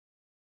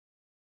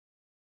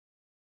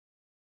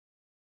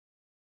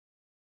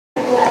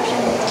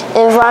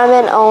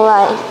environment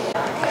online.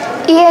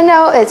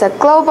 ENO is a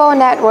global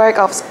network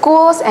of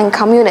schools and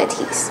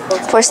communities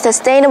For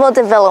sustainable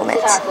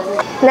development.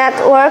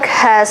 Network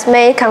has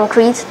made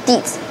concrete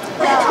deeds.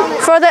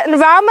 For the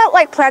environment,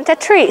 like planted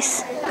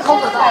trees.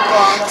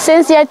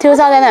 Since year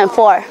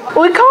 2004.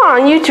 We count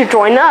on you to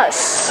join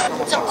us.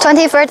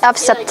 23rd of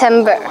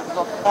September.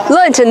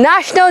 The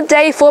International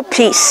Day for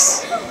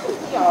Peace.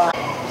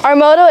 Our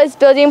motto is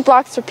building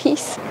blocks for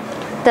peace.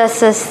 The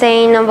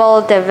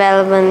Sustainable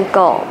Development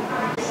Goal.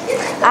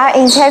 Our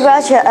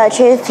integral to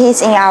achieve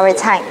peace in our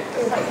time.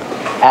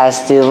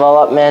 As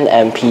development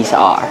and peace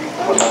are.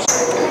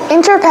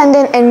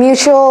 interdependent and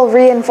mutual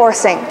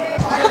reinforcing.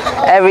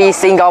 Every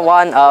single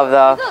one of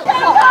the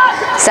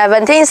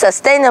 17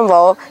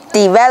 Sustainable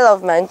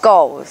Development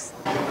Goals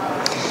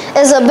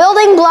is a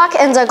building block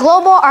in the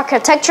global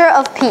architecture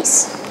of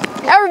peace.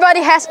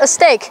 Everybody has a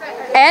stake,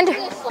 and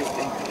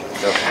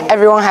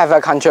everyone have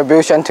a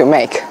contribution to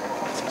make.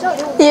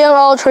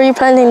 ENO Tree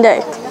Planting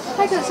Day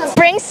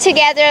brings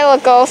together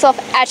the goals of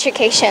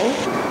education,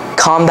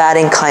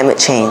 combating climate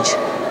change,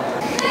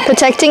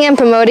 protecting and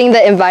promoting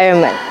the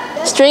environment,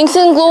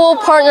 strengthen global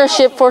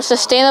partnership for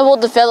sustainable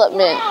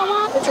development,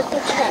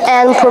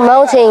 and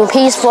promoting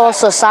peaceful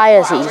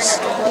societies,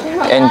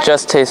 and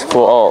justice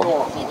for all.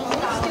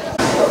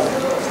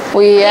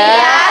 We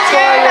ask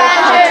for your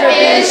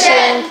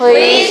contribution.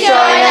 Please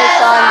join us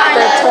on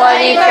the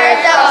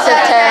 21st of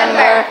September.